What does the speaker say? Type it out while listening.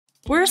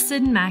We're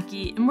Sid and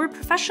Macky, and we're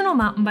professional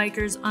mountain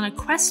bikers on a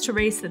quest to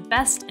race the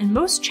best and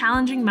most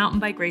challenging mountain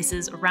bike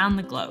races around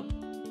the globe.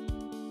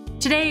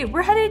 Today,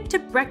 we're headed to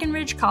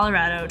Breckenridge,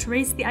 Colorado to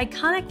race the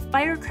iconic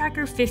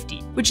Firecracker 50,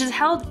 which is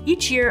held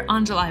each year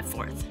on July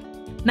 4th.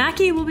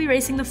 Macky will be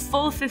racing the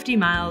full 50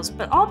 miles,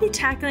 but I'll be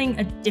tackling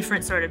a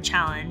different sort of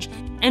challenge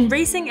and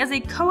racing as a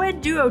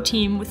co-ed duo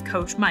team with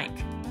Coach Mike.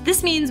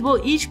 This means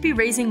we'll each be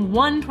racing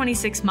one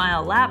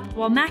 26-mile lap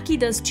while Macky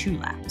does 2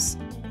 laps.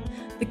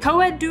 The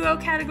co-ed duo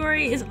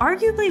category is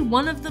arguably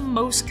one of the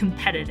most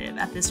competitive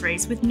at this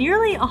race, with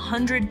nearly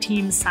 100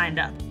 teams signed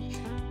up.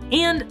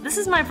 And this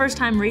is my first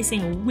time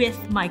racing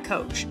with my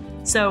coach,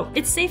 so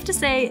it's safe to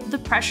say the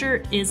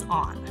pressure is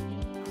on.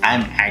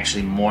 I'm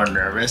actually more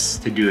nervous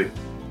to do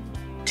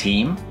a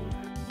team.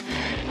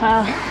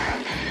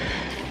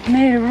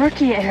 Made a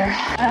rookie error.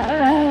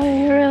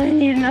 You really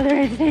need another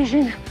aid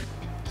station.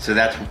 So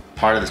that's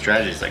part of the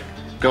strategy, is like,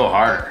 go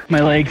harder. My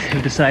legs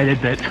have decided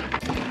that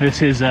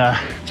this is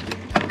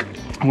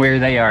where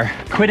they are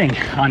quitting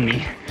on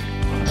me.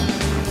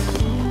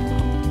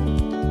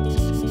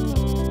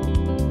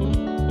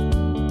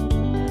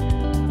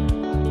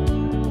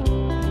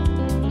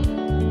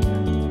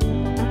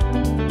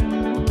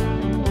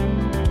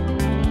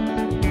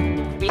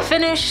 We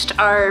finished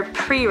our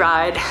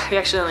pre-ride. We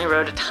actually only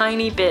rode a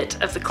tiny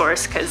bit of the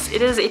course because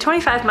it is a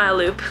 25-mile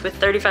loop with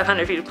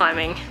 3,500 feet of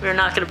climbing. We were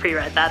not gonna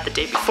pre-ride that the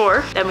day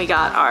before. Then we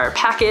got our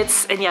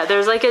packets, and yeah,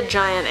 there's like a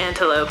giant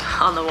antelope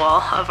on the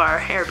wall of our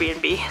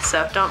Airbnb,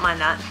 so don't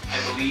mind that.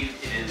 I believe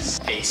it is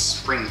a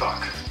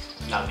springbok,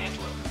 not an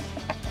antelope.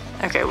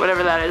 Okay,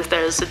 whatever that is,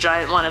 there's a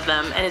giant one of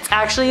them, and it's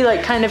actually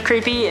like kind of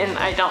creepy, and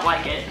I don't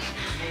like it.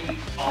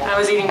 I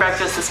was eating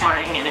breakfast this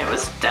morning, and it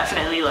was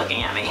definitely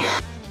looking at me.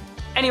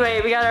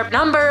 Anyway, we got our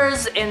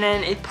numbers, and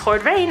then it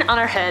poured rain on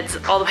our heads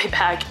all the way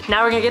back.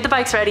 Now we're gonna get the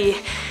bikes ready,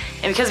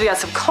 and because we got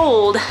some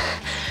cold,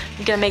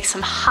 we're gonna make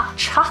some hot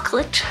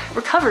chocolate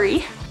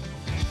recovery.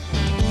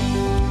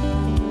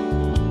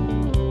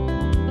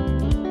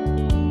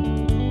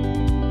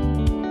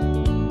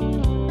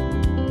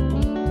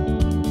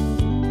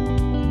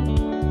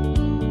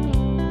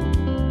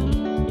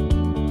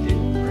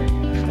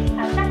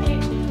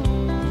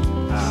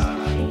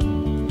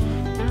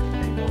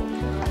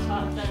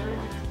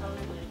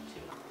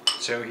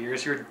 So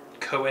here's your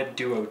co-ed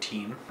duo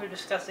team. We're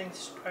discussing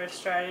our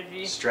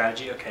strategy.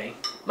 Strategy, okay.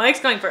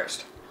 Mike's going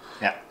first.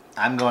 Yeah,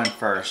 I'm going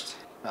first.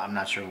 I'm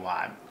not sure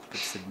why, but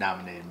Sid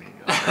nominated me to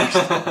go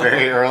first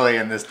very early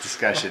in this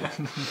discussion.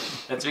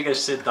 That's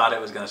because Sid thought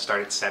it was going to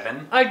start at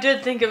 7. I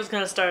did think it was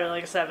gonna start at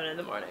like 7 in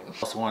the morning.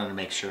 Also wanted to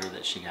make sure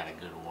that she got a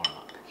good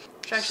warm-up.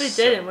 Which I actually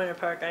did in Winter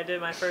Park. I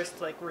did my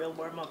first like real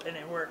warm-up and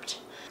it worked.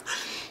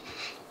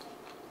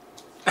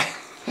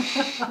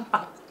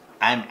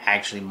 I'm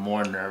actually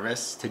more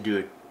nervous to do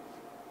a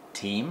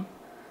team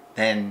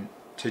than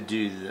to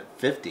do the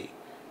 50,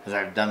 because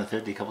I've done the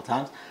 50 a couple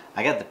times.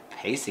 I got the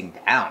pacing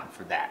down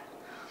for that.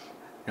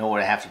 I know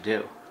what I have to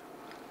do.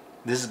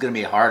 This is going to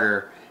be a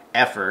harder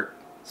effort,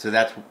 so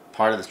that's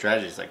part of the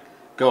strategy. Is like,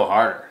 go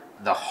harder.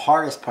 The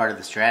hardest part of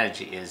the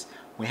strategy is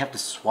we have to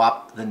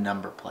swap the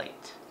number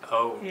plate.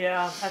 Oh.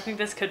 Yeah, I think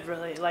this could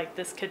really, like,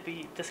 this could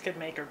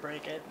make or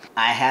break it.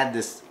 I had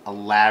this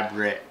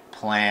elaborate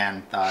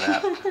plan thought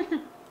up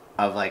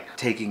of like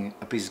taking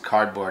a piece of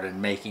cardboard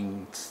and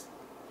making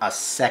a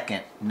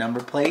second number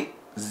plate,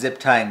 zip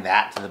tying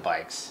that to the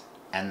bikes,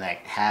 and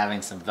like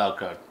having some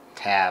Velcro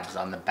tabs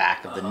on the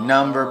back of the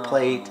number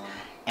plate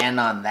and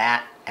on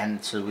that,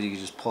 and so we could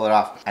just pull it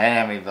off. I didn't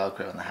have any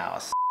Velcro in the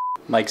house.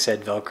 Mike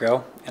said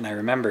Velcro, and I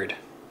remembered.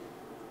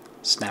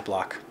 Snap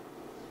lock.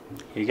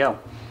 Here you go.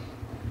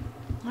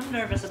 I'm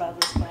nervous about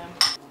this plan.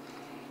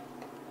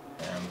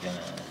 And I'm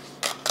gonna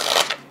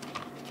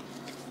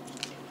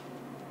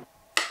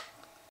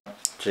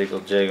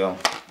jiggle, jiggle,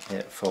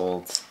 it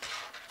folds.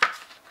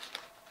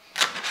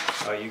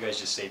 Oh, you guys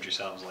just saved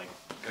yourselves like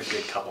a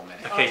good couple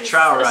minutes. I'll Okay, just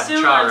trial run,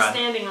 assume trial I'm run.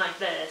 standing like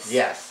this.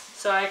 Yes.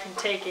 So I can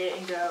take it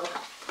and go.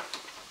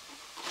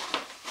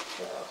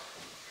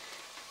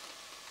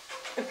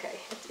 Okay.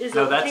 It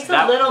takes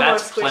a little more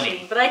squishing,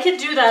 plenty. but I could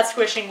do that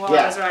squishing while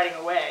Yeah. I was riding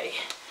away.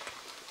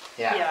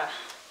 Yeah. Yeah.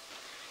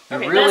 You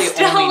Okay, really that's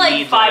still only like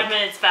need 5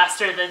 minutes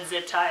faster than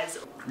zip ties.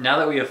 Now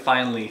that we have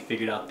finally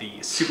figured out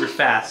the super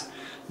fast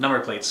number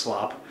plate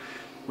swap,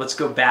 let's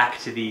go back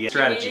to the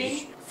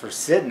strategy. For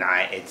Sid and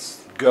I,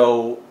 it's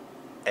go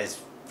as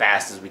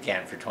fast as we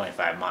can for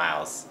 25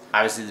 miles.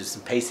 Obviously there's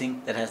some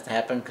pacing that has to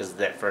happen because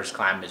that first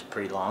climb is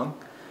pretty long.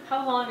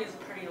 How long is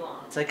pretty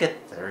long? It's like a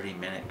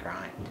 30-minute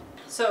grind.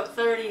 So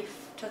 30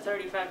 to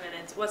 35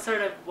 minutes. What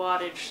sort of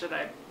wattage should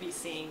I be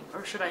seeing,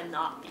 or should I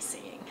not be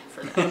seeing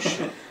for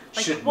that?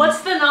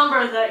 What's the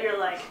number that you're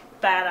like,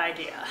 bad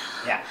idea?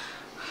 Yeah.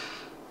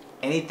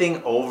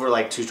 Anything over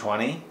like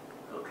 220,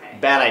 Okay.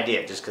 bad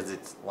idea just because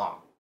it's long.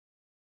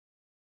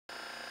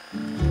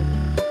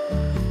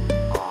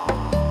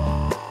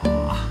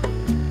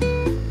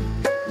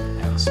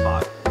 That was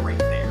spot right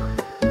there.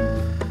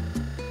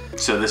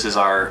 So this is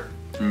our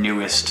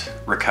newest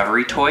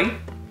recovery toy,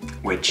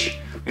 which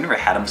We never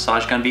had a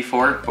massage gun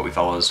before, but we've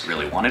always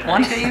really wanted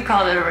one. I think you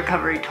called it a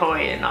recovery toy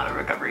and not a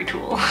recovery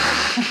tool.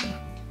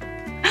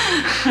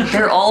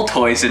 They're all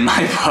toys in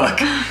my book.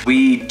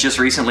 We just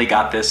recently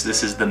got this.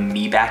 This is the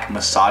Macky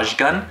massage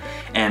gun,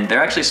 and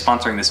they're actually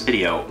sponsoring this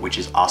video, which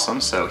is awesome.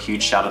 So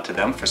huge shout out to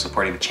them for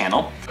supporting the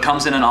channel. It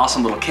comes in an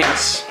awesome little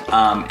case.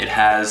 It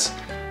has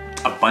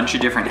a bunch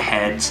of different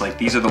heads. Like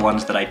these are the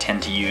ones that I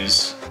tend to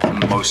use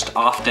most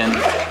often,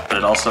 but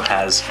it also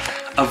has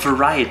a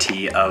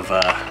variety of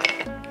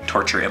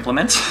torture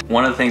implements.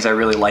 One of the things I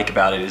really like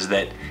about it is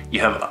that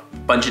you have a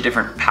bunch of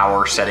different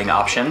power setting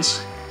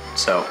options.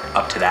 So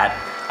up to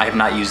that. I have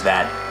not used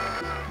that.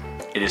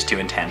 It is too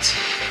intense.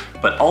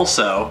 But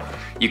also,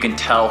 you can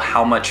tell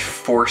how much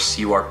force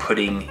you are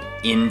putting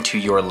into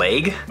your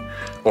leg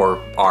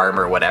or arm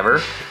or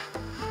whatever.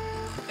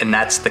 And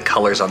that's the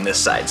colors on this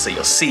side. So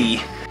you'll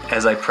see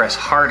as I press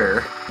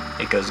harder,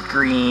 it goes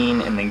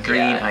green and then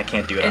green, and I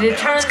can't do it on there.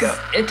 Let's go.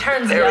 It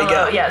turns there yellow. We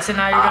go. Yeah, so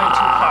now you're going too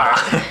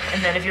hard.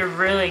 And then if you're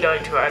really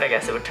going too hard, I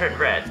guess it would turn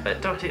red,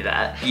 but don't do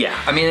that. Yeah,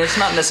 I mean, it's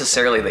not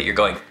necessarily that you're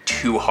going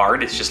too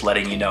hard, it's just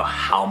letting you know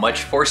how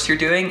much force you're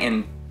doing,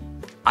 and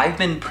I've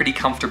been pretty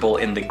comfortable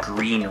in the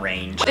green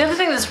range. The other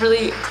thing that's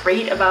really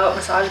great about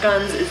massage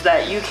guns is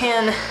that you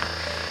can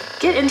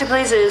get into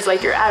places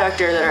like your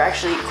adductor that are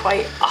actually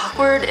quite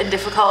awkward and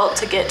difficult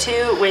to get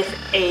to with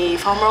a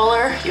foam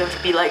roller. You have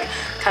to be like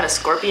kind of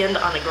scorpioned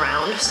on the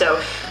ground. So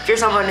if you're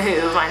someone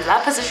who finds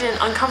that position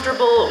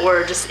uncomfortable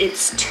or just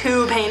it's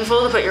too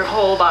painful to put your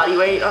whole body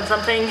weight on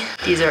something,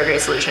 these are a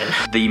great solution.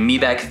 The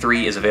Macky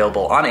 3 is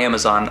available on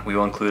Amazon. We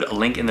will include a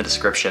link in the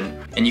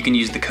description, and you can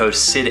use the code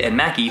Sid and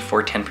Macky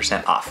for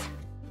 10% off.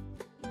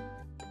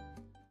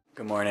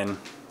 Good morning.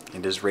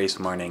 It is race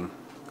morning,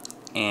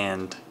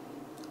 and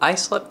I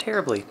slept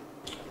terribly.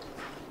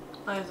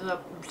 I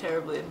slept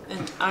terribly,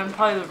 and I'm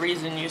probably the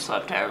reason you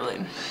slept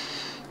terribly.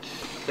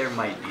 There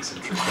might be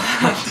some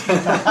truth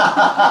in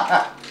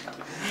that.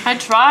 I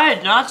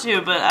tried not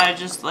to, but I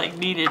just like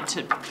needed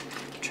to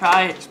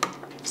try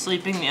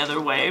sleeping the other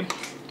way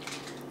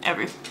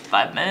every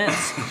 5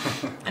 minutes.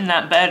 And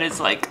that bed is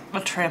like a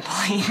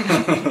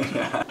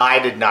trampoline. I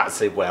did not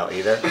sleep well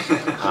either.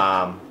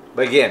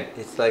 But again,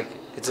 it's like,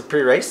 it's a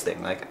pre-race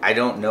thing. Like, I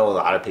don't know a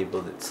lot of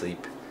people that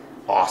sleep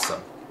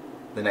awesome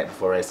the night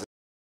before races.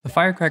 The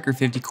Firecracker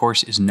 50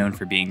 course is known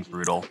for being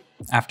brutal.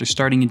 After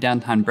starting in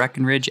downtown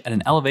Breckenridge at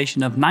an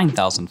elevation of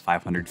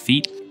 9,500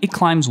 feet, it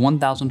climbs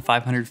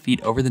 1,500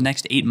 feet over the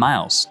next 8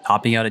 miles,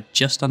 topping out at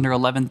just under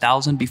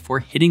 11,000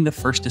 before hitting the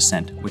first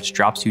descent, which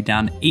drops you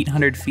down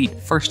 800 feet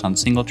first on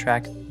single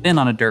track, then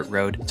on a dirt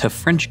road, to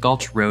French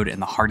Gulch Road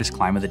and the hardest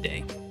climb of the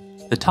day.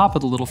 The top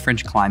of the Little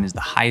French climb is the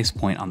highest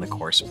point on the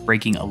course,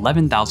 breaking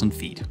 11,000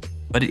 feet.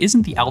 But it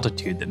isn't the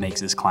altitude that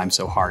makes this climb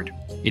so hard.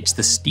 It's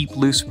the steep,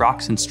 loose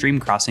rocks and stream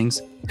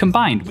crossings,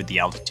 combined with the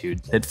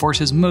altitude, that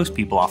forces most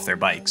people off their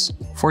bikes.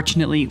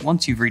 Fortunately,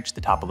 once you've reached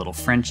the top of Little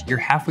French, you're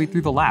halfway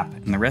through the lap,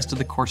 and the rest of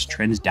the course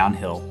trends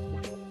downhill.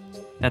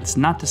 That's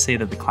not to say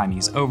that the climbing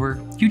is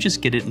over, you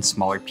just get it in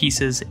smaller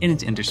pieces, and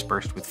it's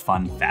interspersed with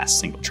fun, fast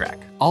single track.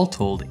 All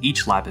told,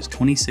 each lap is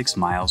 26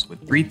 miles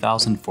with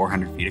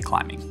 3,400 feet of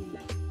climbing.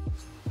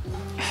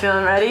 You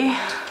feeling ready?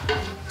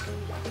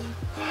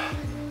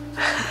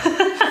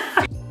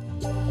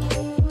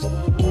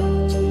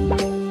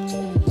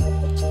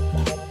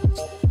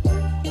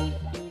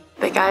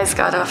 The guys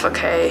got off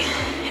okay.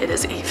 It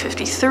is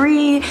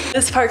 8:53.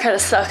 This part kind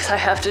of sucks. I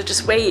have to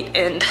just wait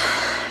and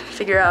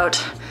figure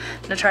out.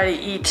 I'm gonna try to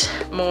eat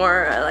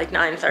more at like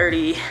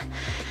 9:30.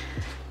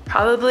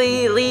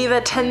 Probably leave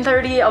at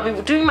 10:30. I'll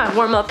be doing my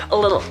warm up a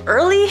little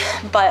early,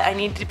 but I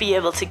need to be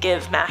able to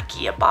give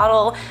Macky a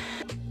bottle.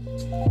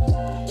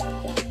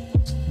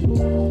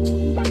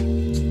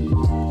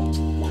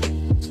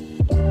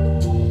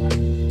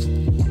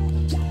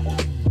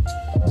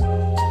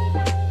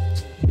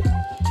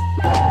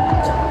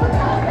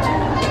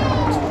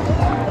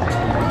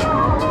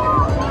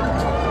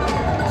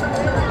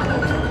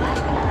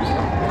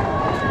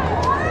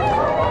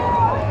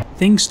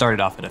 Things started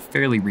off at a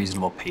fairly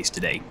reasonable pace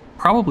today,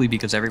 probably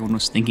because everyone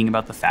was thinking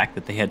about the fact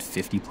that they had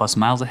 50 plus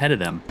miles ahead of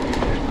them.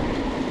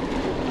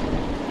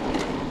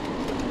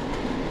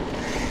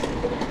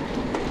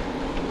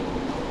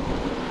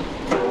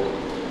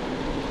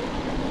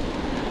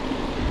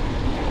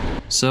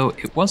 So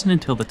it wasn't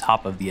until the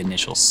top of the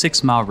initial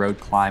 6-mile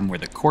road climb where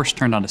the course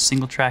turned on a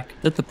single track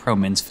that the pro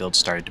men's field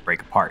started to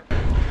break apart.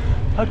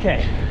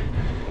 Okay,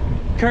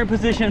 current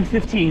position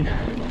 15,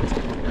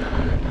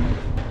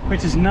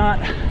 which is not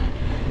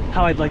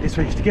how I'd like this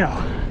race to go.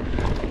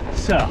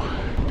 So,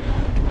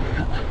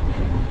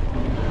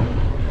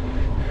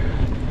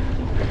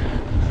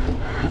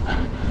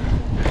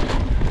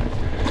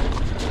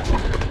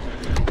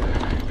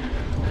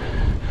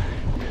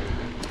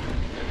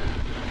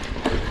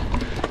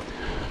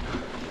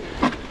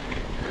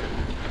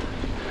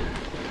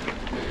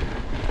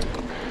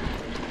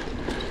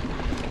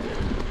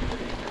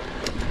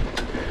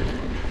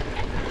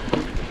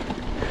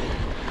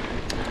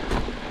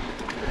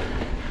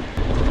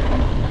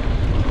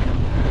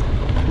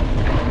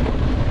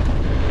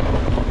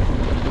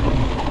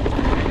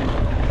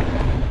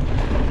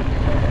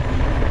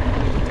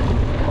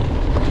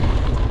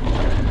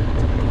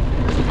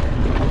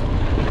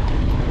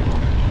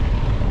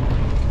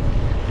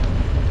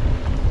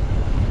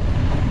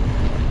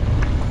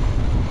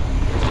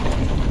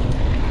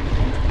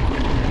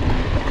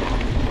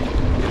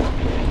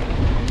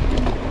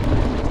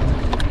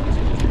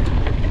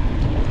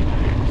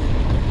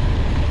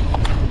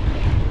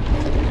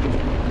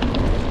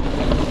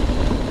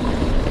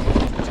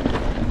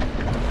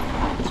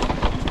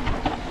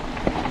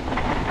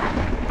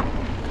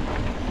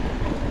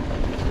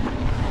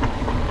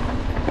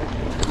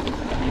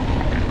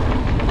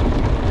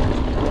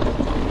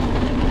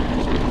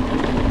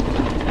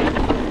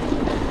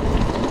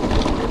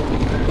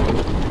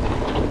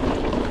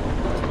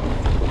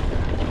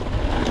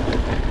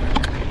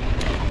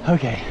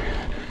 Okay.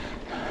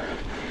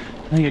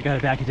 I think I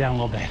gotta back it down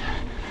a little bit.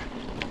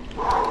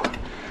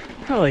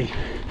 Probably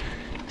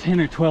 10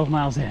 or 12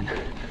 miles in.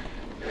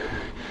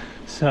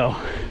 So,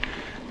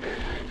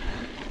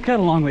 got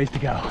a long ways to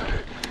go.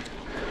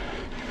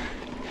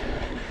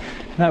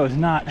 That was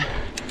not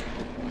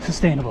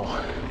sustainable.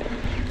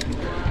 Good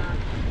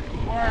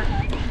work.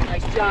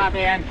 Nice job,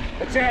 man.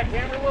 That's it.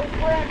 Hammer a little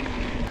quick.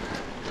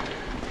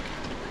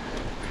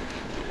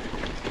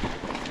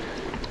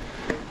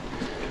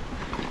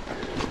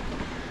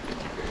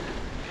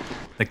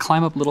 The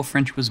climb up Little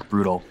French was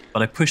brutal,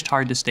 but I pushed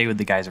hard to stay with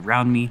the guys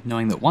around me,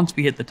 knowing that once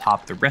we hit the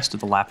top, the rest of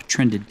the lap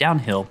trended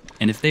downhill,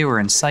 and if they were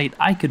in sight,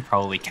 I could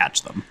probably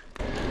catch them.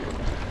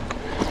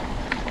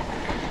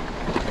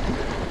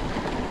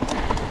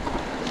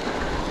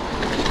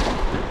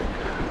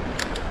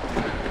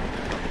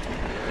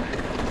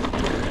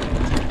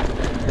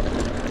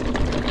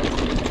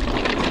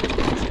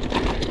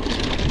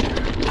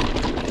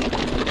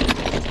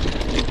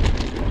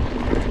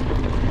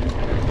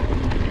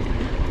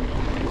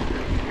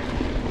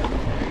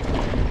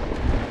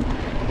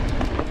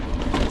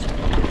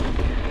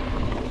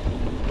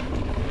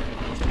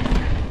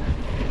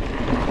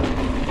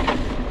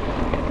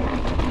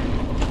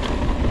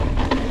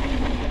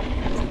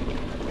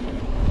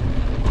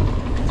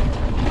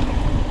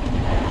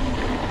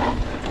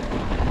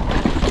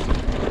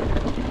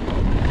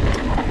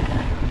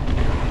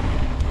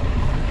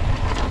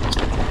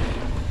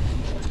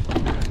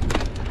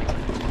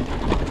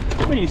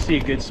 When you see a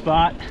good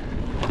spot.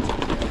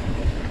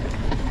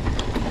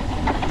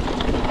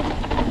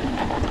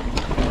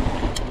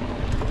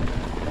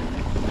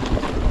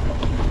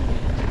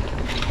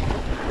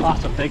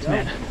 Awesome, thanks,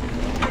 man.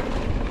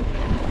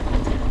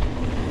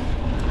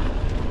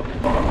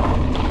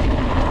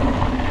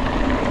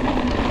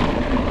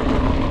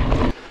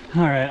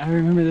 All right, I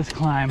remember this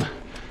climb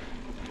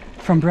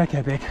from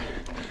Breckenridge,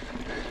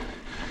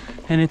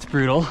 and it's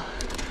brutal,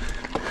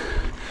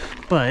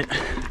 but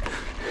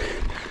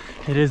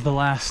it is the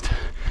last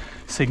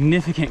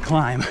significant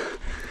climb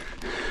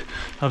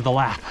of the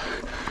lap,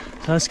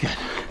 so that's good.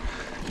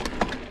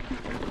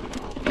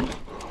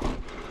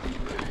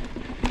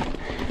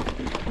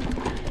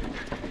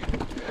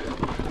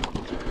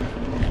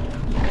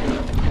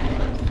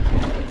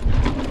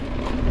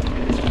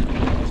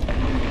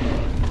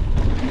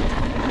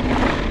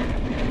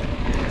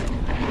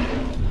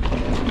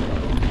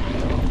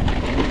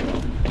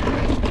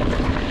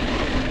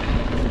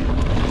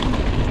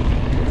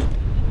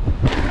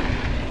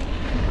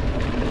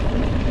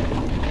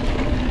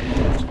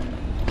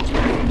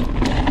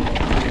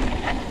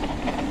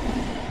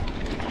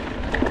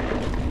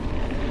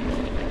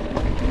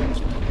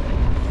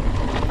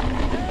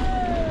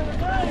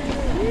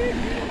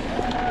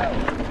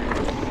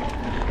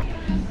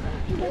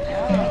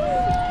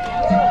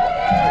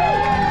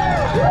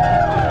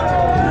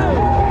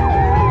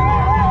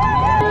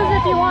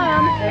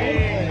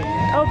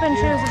 Open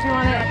shoes if you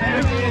want it.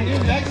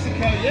 New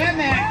Mexico, yeah,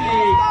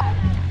 Macky.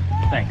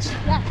 Thanks.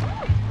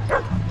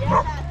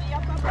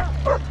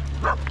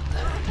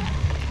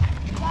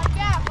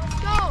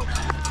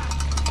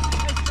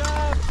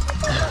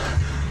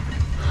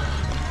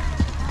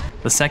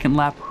 The second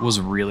lap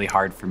was really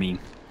hard for me.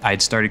 I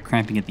had started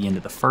cramping at the end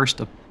of the first,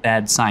 a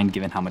bad sign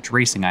given how much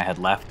racing I had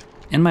left,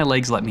 and my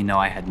legs let me know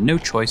I had no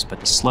choice but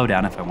to slow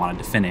down if I wanted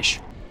to finish.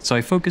 So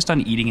I focused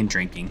on eating and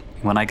drinking.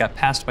 When I got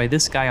passed by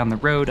this guy on the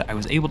road, I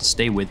was able to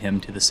stay with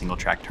him to the single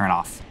track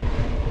turnoff.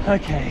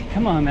 Okay,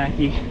 come on,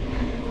 Macky.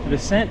 The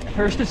descent,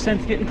 first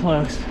descent's getting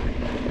close.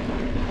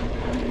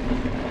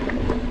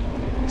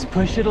 Let's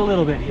push it a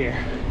little bit here.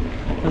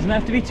 Doesn't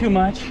have to be too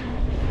much,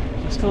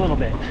 just a little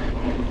bit.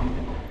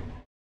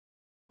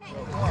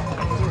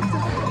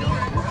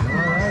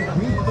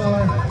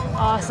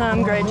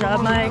 Awesome, great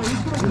job, Mike.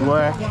 Good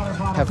work.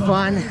 Have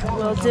fun.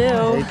 Will do.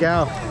 There you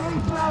go.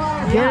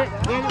 Get it.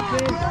 Get it,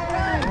 kid.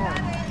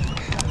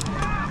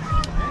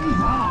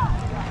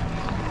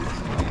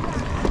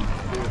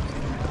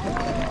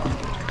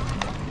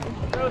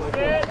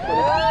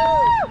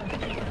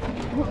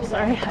 Oops,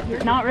 sorry, I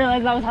did not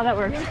realize that was how that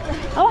works.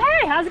 Oh,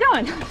 hey, how's it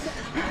going?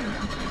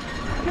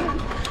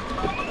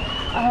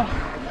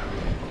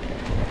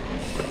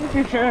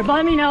 For sure,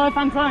 let me know if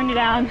I'm slowing you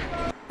down.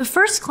 The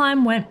first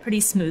climb went pretty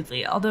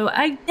smoothly, although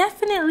I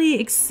definitely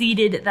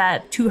exceeded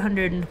that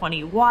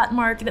 220 watt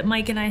mark that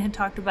Mike and I had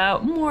talked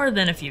about more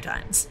than a few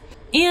times.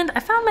 And I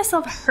found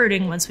myself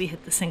hurting once we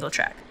hit the single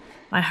track.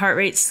 My heart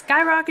rate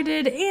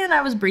skyrocketed and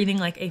I was breathing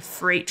like a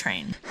freight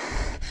train.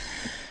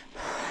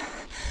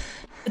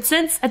 But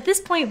since at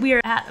this point we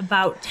are at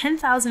about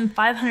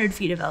 10,500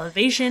 feet of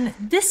elevation,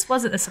 this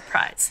wasn't a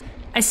surprise.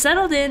 I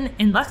settled in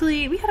and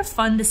luckily we had a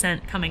fun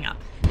descent coming up.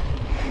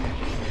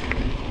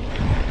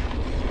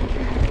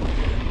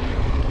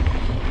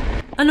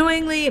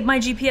 Annoyingly, my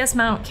GPS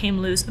mount came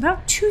loose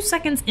about 2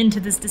 seconds into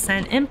this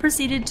descent and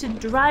proceeded to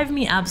drive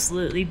me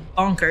absolutely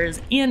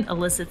bonkers and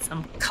elicit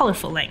some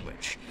colorful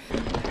language.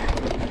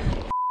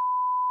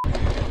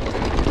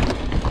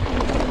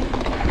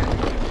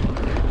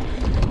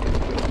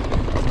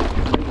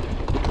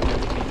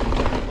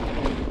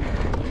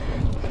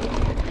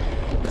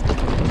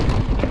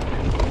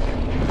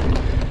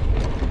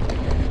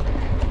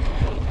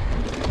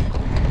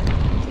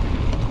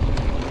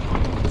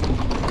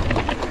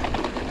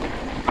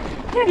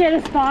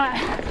 spot.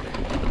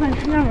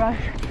 But no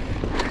rush.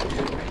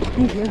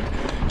 Thank you.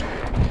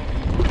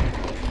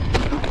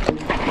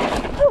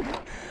 Whew.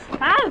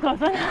 That was a close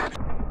one.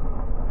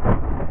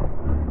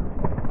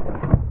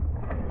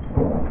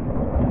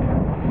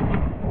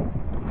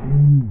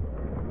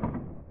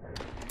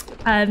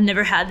 I've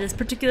never had this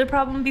particular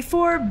problem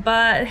before,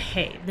 but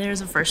hey,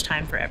 there's a first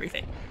time for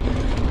everything.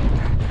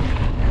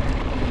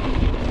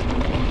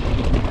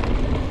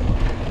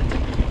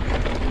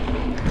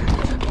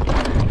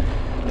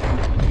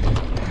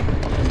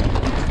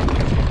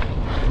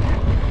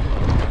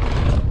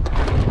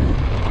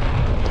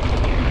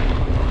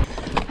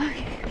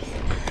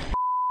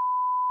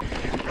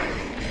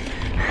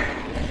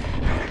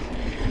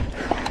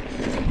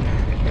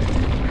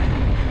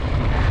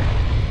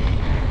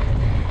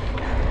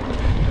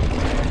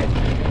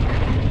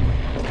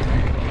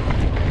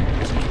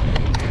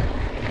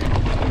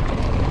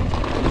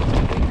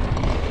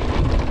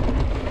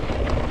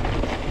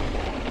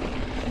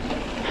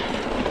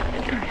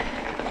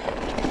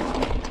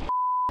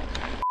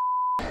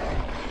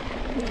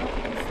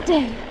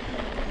 Stay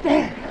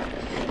there.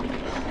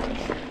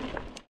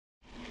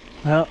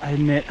 Well, I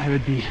admit I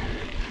would be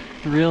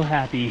real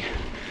happy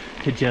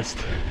to just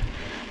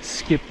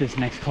skip this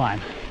next climb.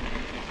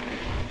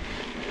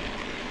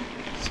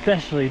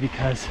 Especially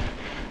because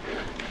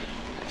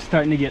I'm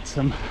starting to get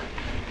some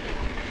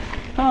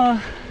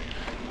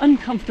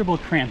uncomfortable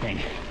cramping.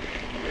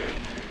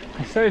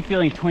 I started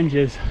feeling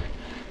twinges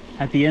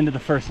at the end of the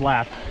first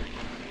lap,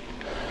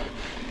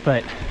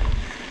 but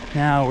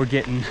now we're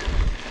getting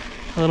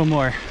a little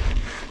more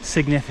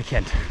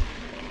significant,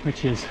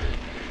 which is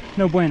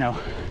no bueno,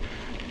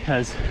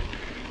 because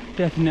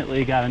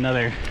definitely got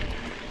another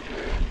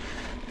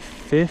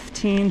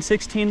 15,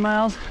 16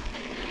 miles.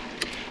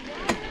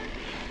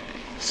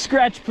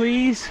 Scratch,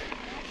 please.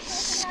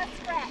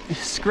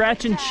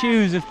 Scratch and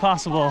choose if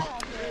possible.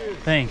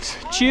 Thanks.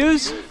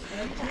 Choose.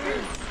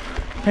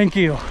 Thank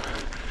you.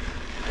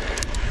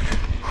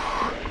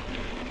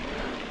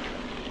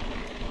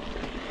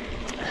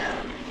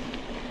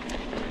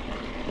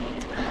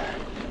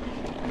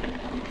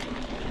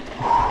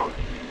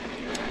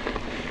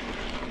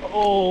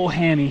 Oh,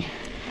 Hammy.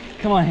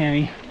 Come on,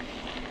 Hammy.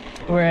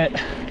 We're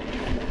at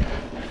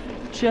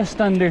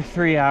just under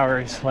 3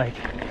 hours, like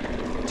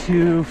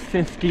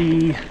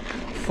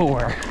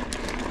 2:54.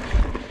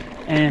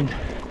 And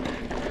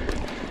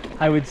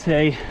I would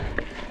say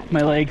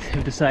my legs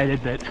have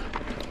decided that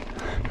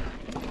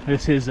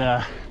this is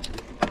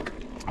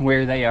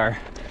where they're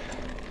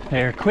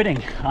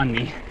quitting on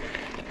me.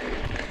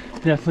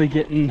 Definitely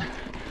getting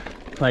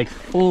like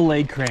full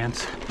leg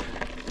cramps.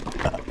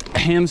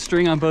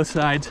 Hamstring on both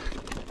sides,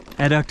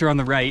 adductor on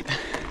the right,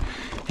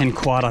 and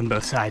quad on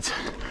both sides.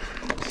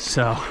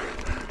 So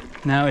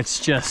now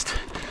it's just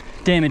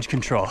damage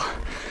control.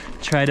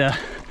 Try to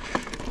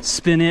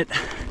spin it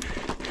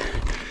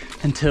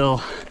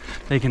until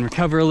they can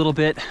recover a little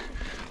bit,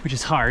 which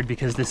is hard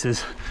because this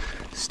is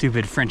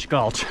stupid French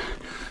Gulch.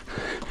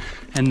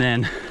 And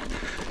then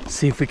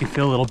see if we can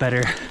feel a little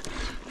better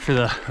for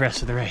the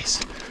rest of the race.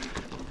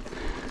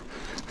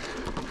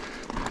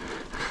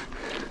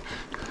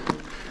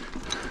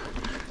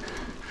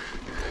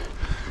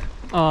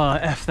 Oh,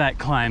 F that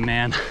climb,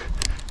 man.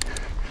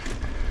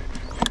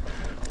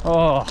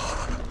 Oh.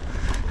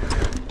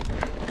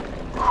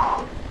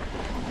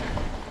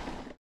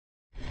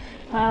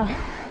 Wow.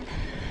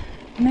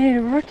 Made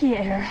a rookie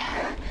error.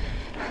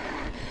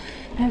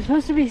 I was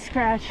supposed to be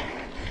Scratch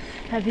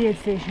at the aid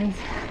stations.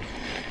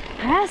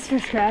 I asked for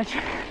Scratch.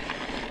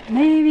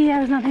 Maybe I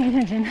was not paying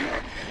attention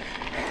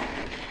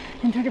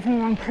and took it from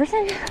the wrong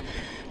person,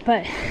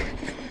 but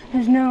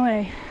there's no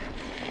way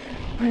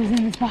what is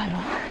in this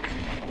bottle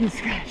is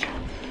Scratch,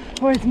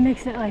 or it's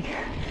mixed at like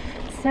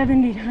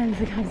 70 times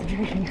the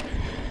concentration.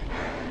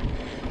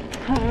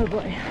 Oh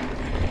boy.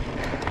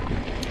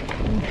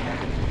 And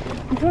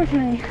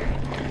unfortunately,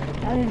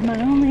 that is my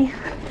only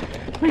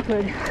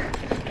liquid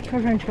for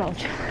French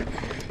Gulch.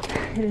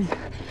 It is,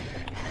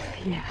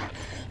 yeah,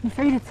 I'm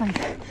afraid it's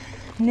like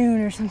noon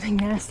or something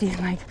nasty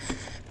and like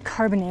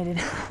carbonated.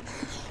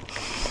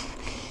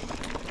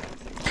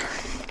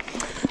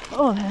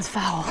 Oh, that is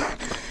foul. I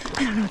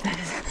don't know what that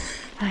is.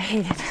 I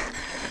hate it.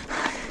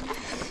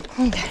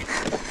 Okay,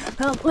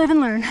 well, live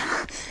and learn.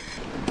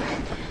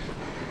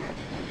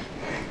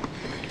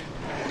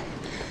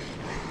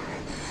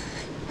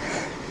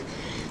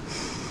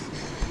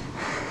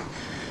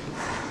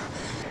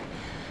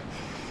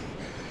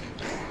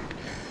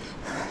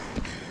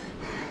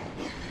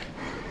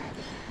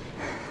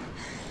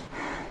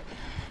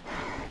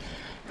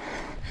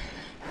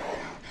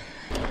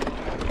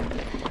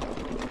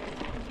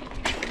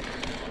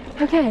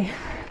 Okay,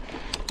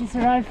 we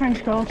survived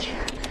French Gulch.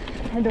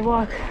 Had to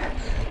walk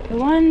the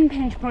one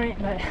pinch point,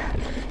 but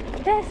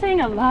this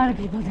thing a lot of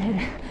people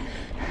did.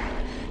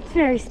 It's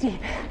very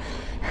steep.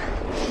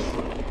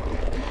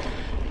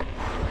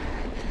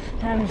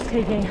 I'm just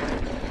taking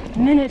a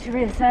minute to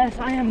reassess.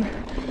 I am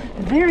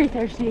very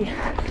thirsty,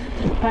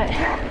 but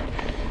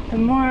the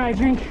more I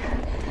drink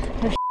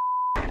the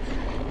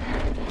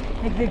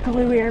like the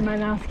gluier my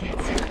mouth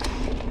gets.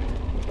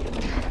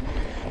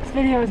 This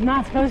video is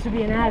not supposed to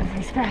be an ad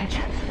for Scratch,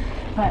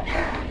 but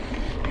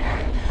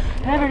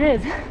whatever it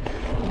is,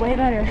 way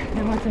better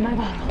than what's in my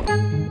bottle.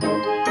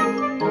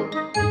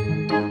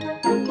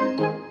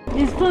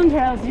 These flume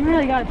trails, you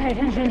really gotta pay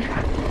attention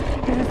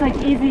because it's like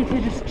easy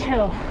to just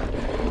chill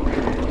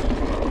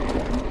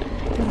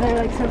because they're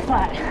like so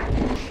flat.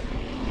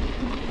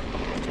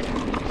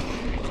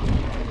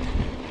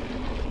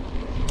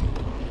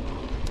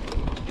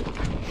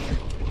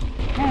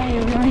 Hey,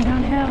 we're going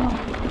downhill.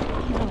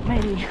 Oh,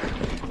 maybe.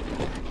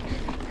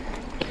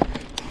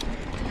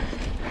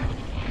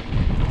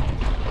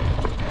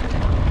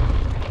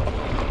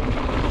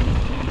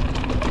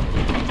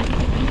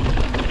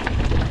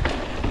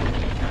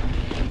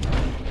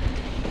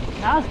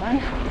 That was fun.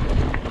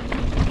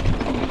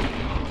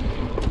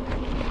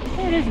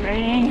 It is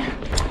raining.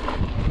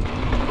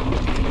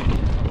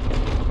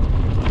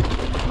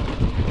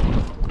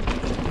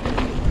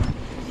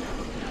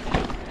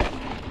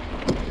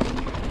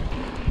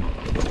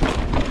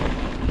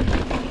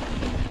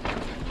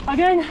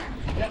 Again?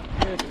 Yep.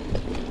 Good.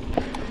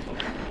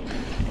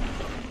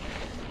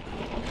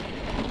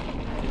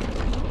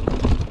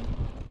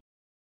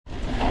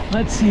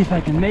 Let's see if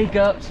I can make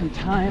up some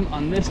time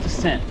on this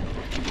descent,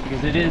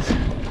 because it is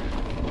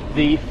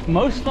the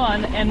most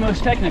fun and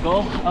most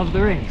technical of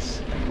the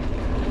race.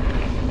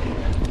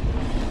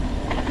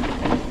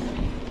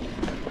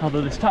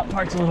 Although this top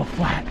part's a little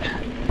flat.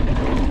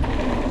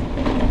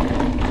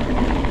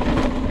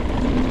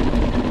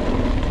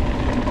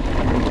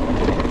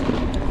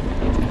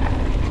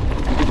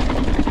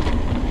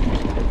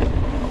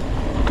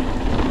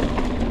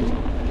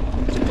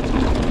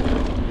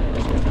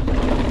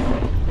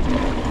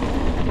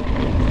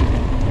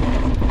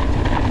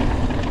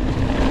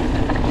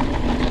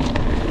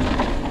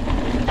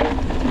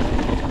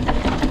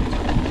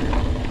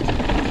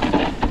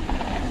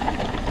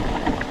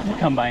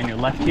 Come by on your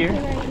left here.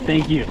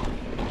 Thank you.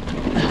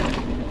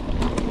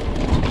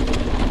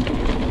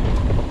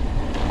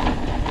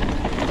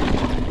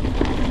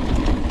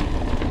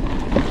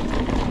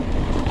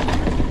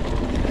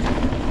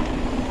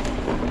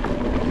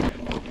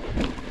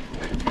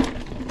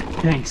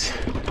 Thanks.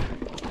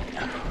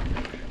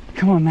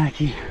 Come on,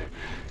 Macky.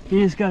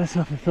 You just gotta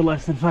suffer for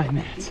less than 5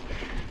 minutes.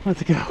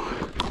 Let's go.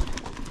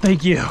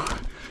 Thank you.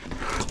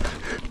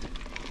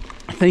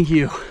 Thank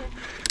you.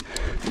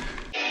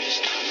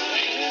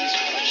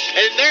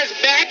 And there's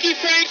Macky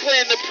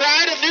Franklin, the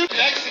pride of New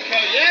Mexico.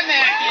 Yeah,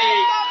 Macky!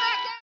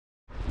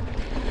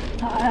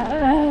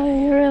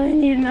 You really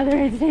need another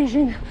aid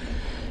station.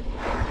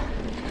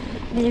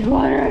 Need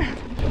water.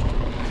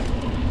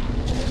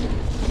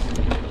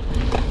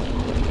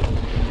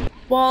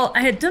 While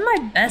I had done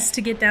my best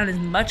to get down as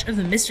much of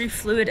the mystery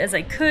fluid as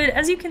I could,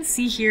 as you can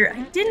see here,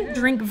 I didn't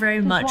drink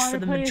very much for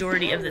the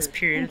majority of this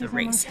period of the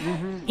race.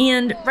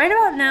 And right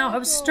about now, I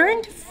was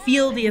starting to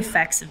feel the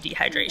effects of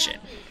dehydration,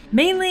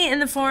 mainly in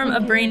the form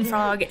of brain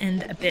fog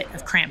and a bit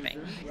of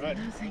cramping.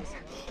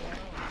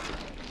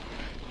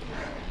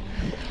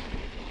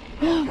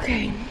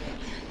 Okay,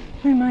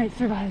 we might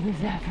survive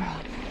this after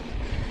all.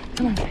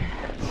 Come on,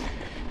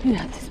 you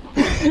got this.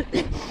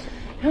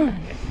 Come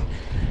on.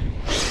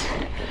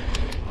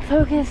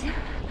 Focus.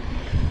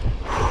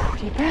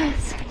 Deep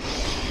breaths.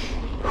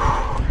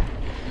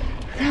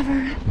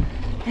 Recover.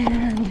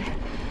 And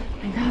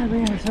thank God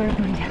we are sort of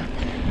going down.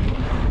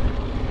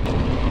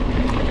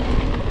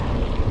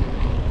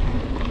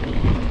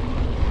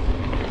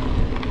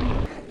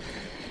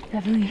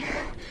 Definitely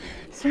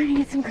starting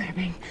to get some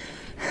cramping.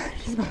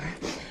 Just a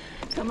moment.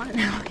 Come on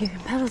now, you can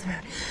pedal through.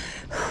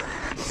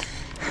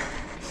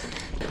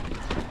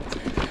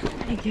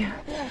 Thank you,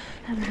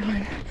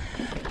 everyone.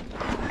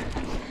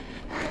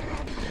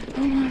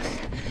 Almost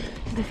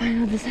to the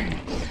final descent.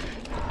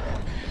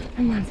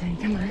 Come on,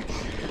 Sandy, come on.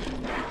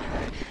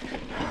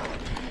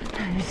 I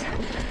just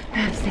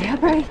gotta stay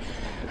upright.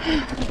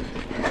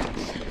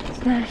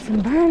 Smash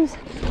some berms.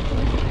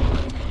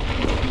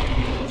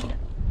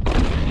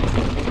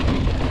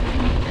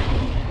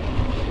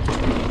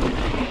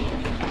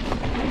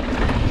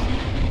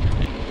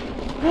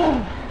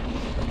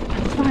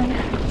 That's fine.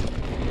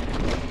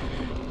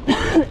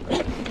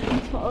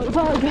 Let's follow the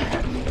bug.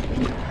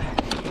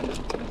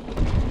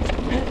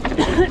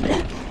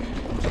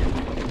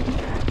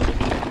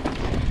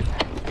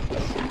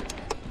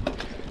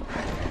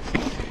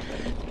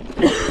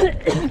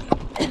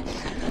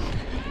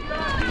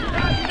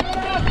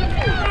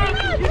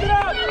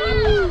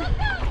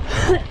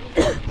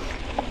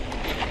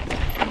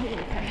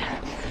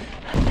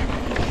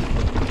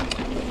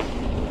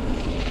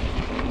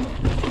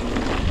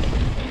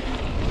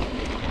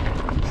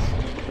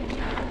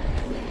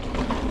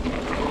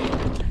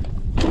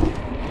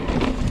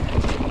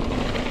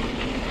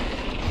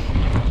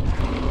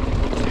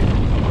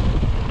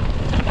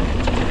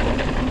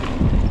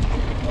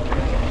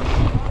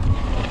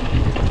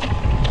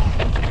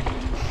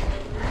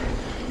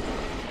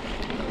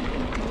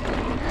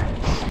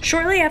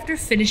 Shortly after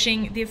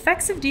finishing, the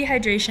effects of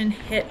dehydration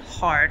hit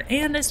hard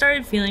and I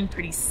started feeling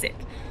pretty sick.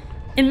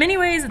 In many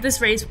ways, this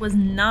race was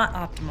not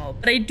optimal,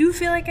 but I do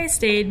feel like I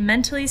stayed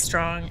mentally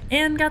strong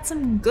and got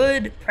some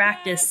good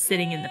practice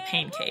sitting in the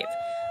pain cave.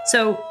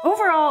 So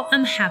overall,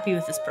 I'm happy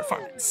with this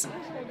performance.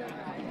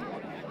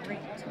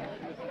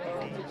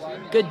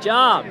 Good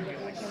job.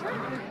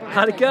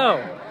 How'd it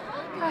go?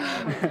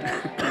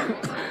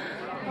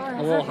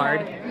 A little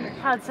hard.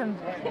 Had some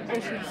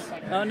issues.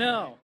 Oh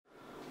no.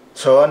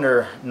 So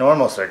under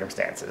normal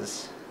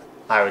circumstances,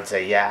 I would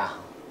say, yeah,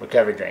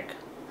 recovery drink.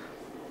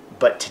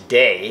 But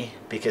today,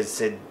 because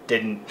Sid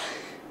didn't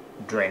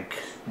drink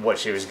what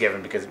she was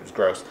given because it was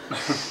gross,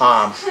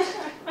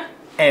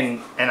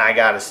 and I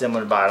got a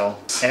similar bottle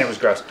and it was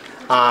gross,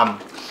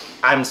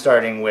 I'm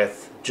starting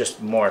with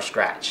just more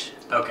scratch.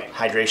 Okay.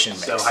 Hydration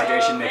mix. So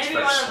hydration mix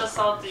maybe first. one of the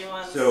salty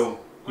ones. So you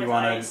with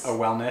want ice. a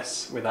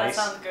wellness with ice?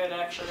 That sounds good,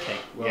 actually. Okay,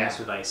 wellness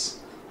with ice.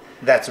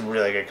 That's a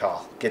really good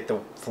call. Get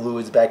the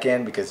fluids back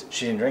in because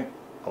she didn't drink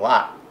a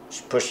lot.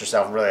 She pushed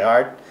herself really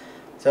hard.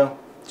 So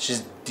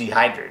she's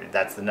dehydrated.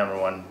 That's the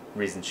 #1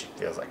 reason she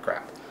feels like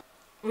crap.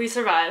 We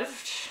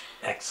survived.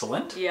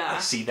 Excellent. Yeah. I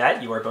see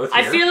that. You are both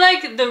here. I feel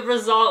like the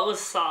result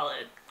was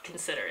solid,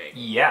 considering.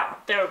 Yeah.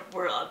 There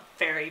were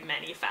very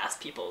many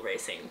fast people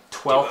racing.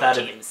 12th duo out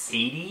of teams.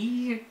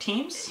 80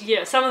 teams?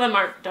 Yeah, some of them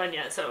aren't done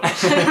yet, so I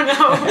don't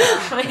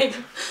know. Like,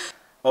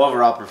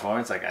 Overall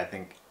performance, like, I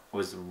think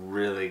was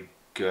really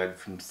good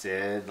from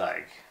Sid.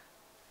 Like,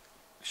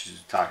 she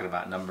was talking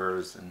about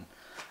numbers and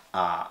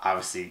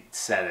obviously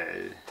set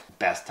a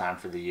best time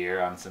for the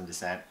year on some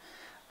descent,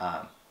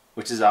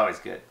 which is always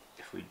good.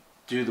 If we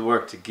do the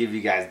work to give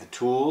you guys the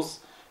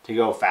tools to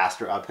go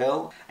faster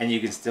uphill, and you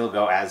can still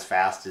go as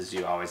fast as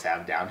you always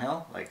have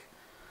downhill, like,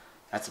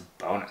 that's a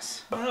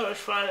bonus. that was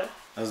fun.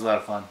 That was a lot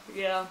of fun.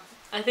 Yeah,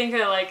 I think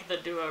I like the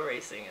duo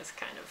racing as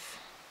kind of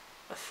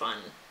a fun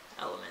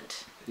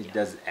element. It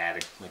does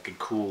add a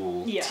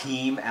cool Yeah.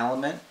 team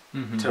element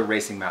to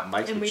racing mountain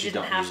bikes, And we which you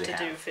didn't don't have usually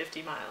to have. do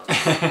 50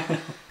 miles.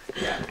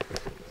 Yeah.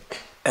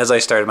 As I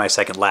started my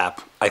second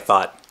lap, I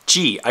thought,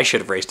 gee, I should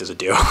have raced as a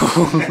duo.